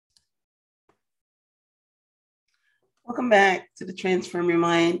Welcome back to the Transform Your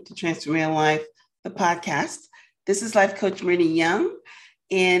Mind to Transform Your Life, the podcast. This is Life Coach Marina Young,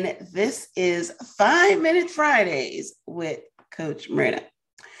 and this is 5-Minute Fridays with Coach Marina.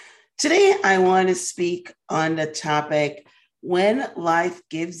 Today, I want to speak on the topic, when life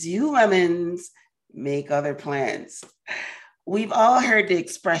gives you lemons, make other plans. We've all heard the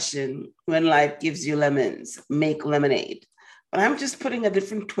expression, when life gives you lemons, make lemonade. But I'm just putting a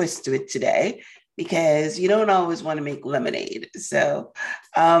different twist to it today, because you don't always want to make lemonade. So,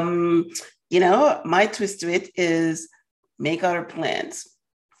 my twist to it is make other plans.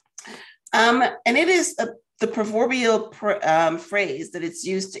 And it is the proverbial phrase that it's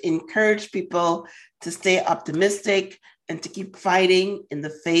used to encourage people to stay optimistic and to keep fighting in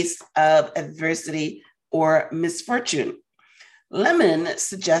the face of adversity or misfortune. Lemon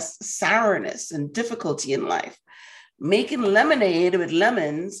suggests sourness and difficulty in life. Making lemonade with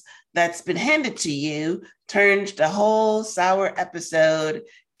lemons that's been handed to you turns the whole sour episode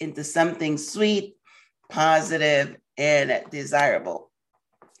into something sweet, positive, and desirable.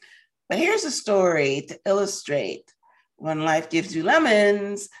 But here's a story to illustrate, when life gives you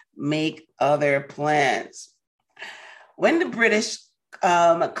lemons, make other plans. When the British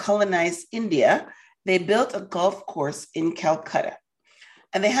colonized India, they built a golf course in Calcutta,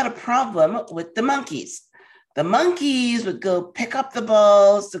 and they had a problem with the monkeys. The monkeys would go pick up the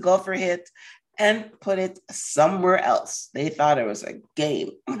balls the golfer hit and put it somewhere else. They thought it was a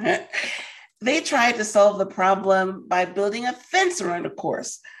game. They tried to solve the problem by building a fence around the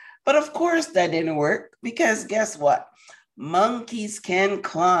course. But of course that didn't work, because guess what? Monkeys can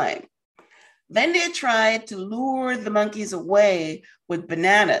climb. Then they tried to lure the monkeys away with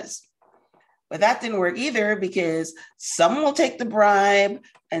bananas. But that didn't work either, because some will take the bribe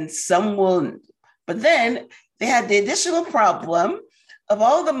and some won't. But then they had the additional problem of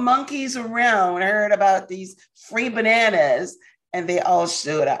all the monkeys around heard about these free bananas, and they all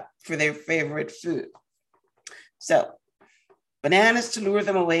showed up for their favorite food. So bananas to lure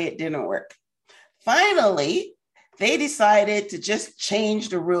them away, it didn't work. Finally, they decided to just change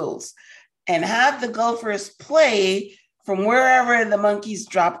the rules and have the golfers play from wherever the monkeys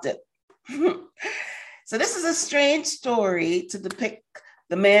dropped it. So this is a strange story to depict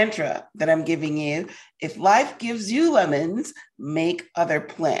the mantra that I'm giving you. If life gives you lemons, make other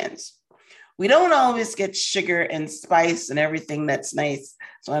plans. We don't always get sugar and spice and everything that's nice.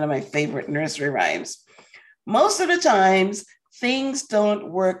 It's one of my favorite nursery rhymes. Most of the times, things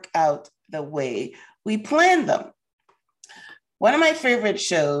don't work out the way we planned them. One of my favorite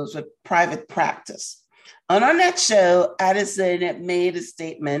shows was Private Practice. And on that show, Addison made a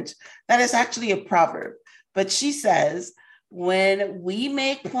statement that is actually a proverb, but she says, when we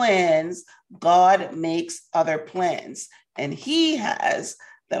make plans, God makes other plans, and He has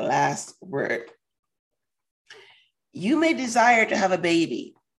the last word. You may desire to have a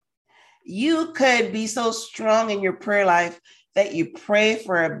baby. You could be so strong in your prayer life that you pray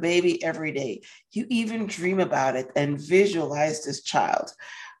for a baby every day. You even dream about it and visualize this child.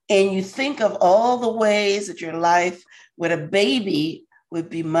 And you think of all the ways that your life with a baby would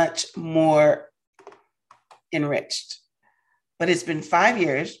be much more enriched. But it's been 5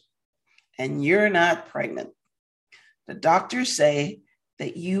 years and you're not pregnant. The doctors say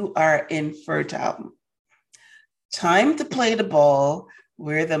that you are infertile. Time to play the ball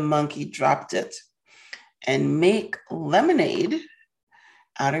where the monkey dropped it and make lemonade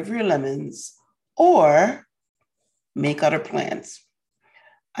out of your lemons, or make other plans.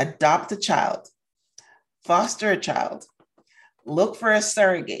 Adopt a child, foster a child, look for a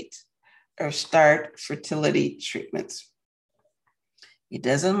surrogate, or start fertility treatments. It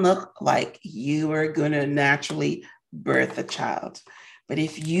doesn't look like you are going to naturally birth a child. But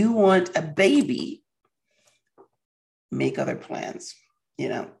if you want a baby, make other plans,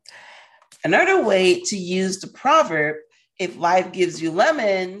 Another way to use the proverb, if life gives you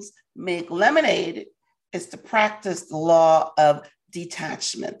lemons, make lemonade, is to practice the law of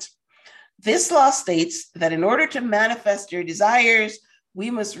detachment. This law states that in order to manifest your desires,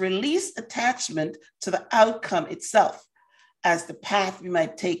 we must release attachment to the outcome itself as the path we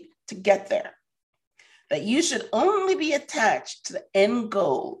might take to get there. That you should only be attached to the end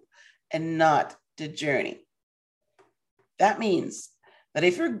goal and not the journey. That means that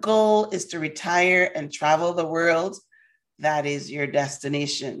if your goal is to retire and travel the world, that is your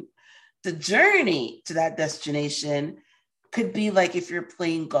destination. The journey to that destination could be like if you're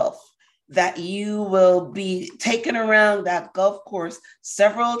playing golf, that you will be taken around that golf course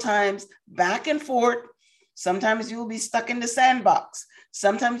several times, back and forth. Sometimes you will be stuck in the sandbox.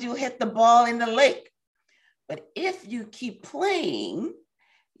 Sometimes you'll hit the ball in the lake. But if you keep playing,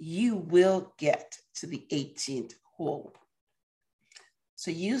 you will get to the 18th whole.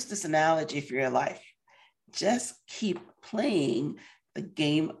 So use this analogy for your life. Just keep playing the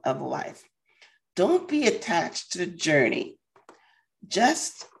game of life. Don't be attached to the journey,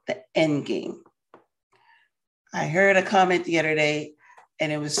 just the end game. I heard a comment the other day,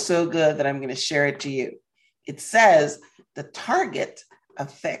 and it was so good that I'm going to share it to you. It says, the target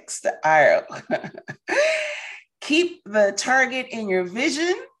affects the arrow. Keep the target in your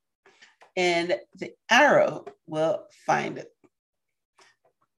vision, and the arrow will find it.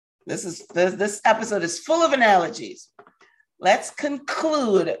 This episode is full of analogies. Let's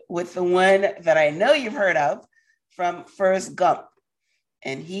conclude with the one that I know you've heard of from Forrest Gump.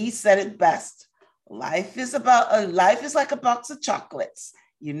 And he said it best. Life is like a box of chocolates.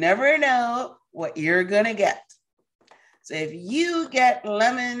 You never know what you're going to get. So if you get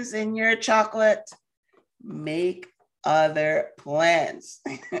lemons in your chocolate, make other plans.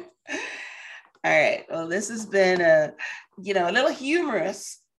 All right. Well, this has been a little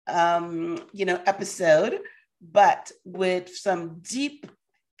humorous, episode, but with some deep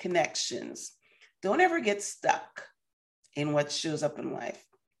connections. Don't ever get stuck in what shows up in life.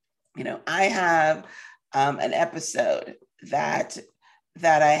 I have an episode that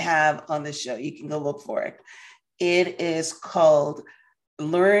I have on the show. You can go look for it. It is called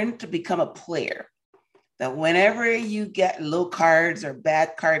Learn to Become a Player. That whenever you get low cards or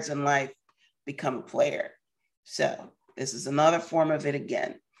bad cards in life, become a player. So this is another form of it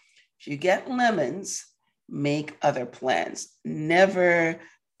again. If you get lemons, make other plans. Never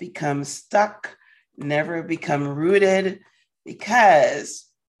become stuck, never become rooted, because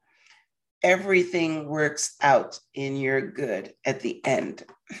everything works out in your good at the end.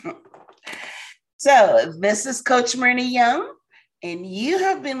 So this is Coach Myrna Young, and you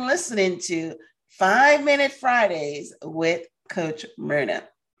have been listening to 5 Minute Fridays with Coach Myrna.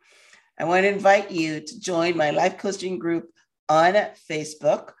 I want to invite you to join my life coaching group on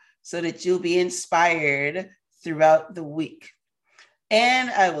Facebook so that you'll be inspired throughout the week. And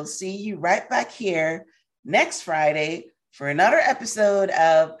I will see you right back here next Friday for another episode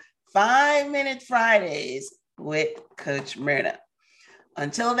of 5 Minute Fridays with Coach Myrna.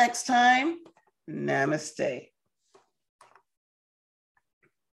 Until next time, namaste.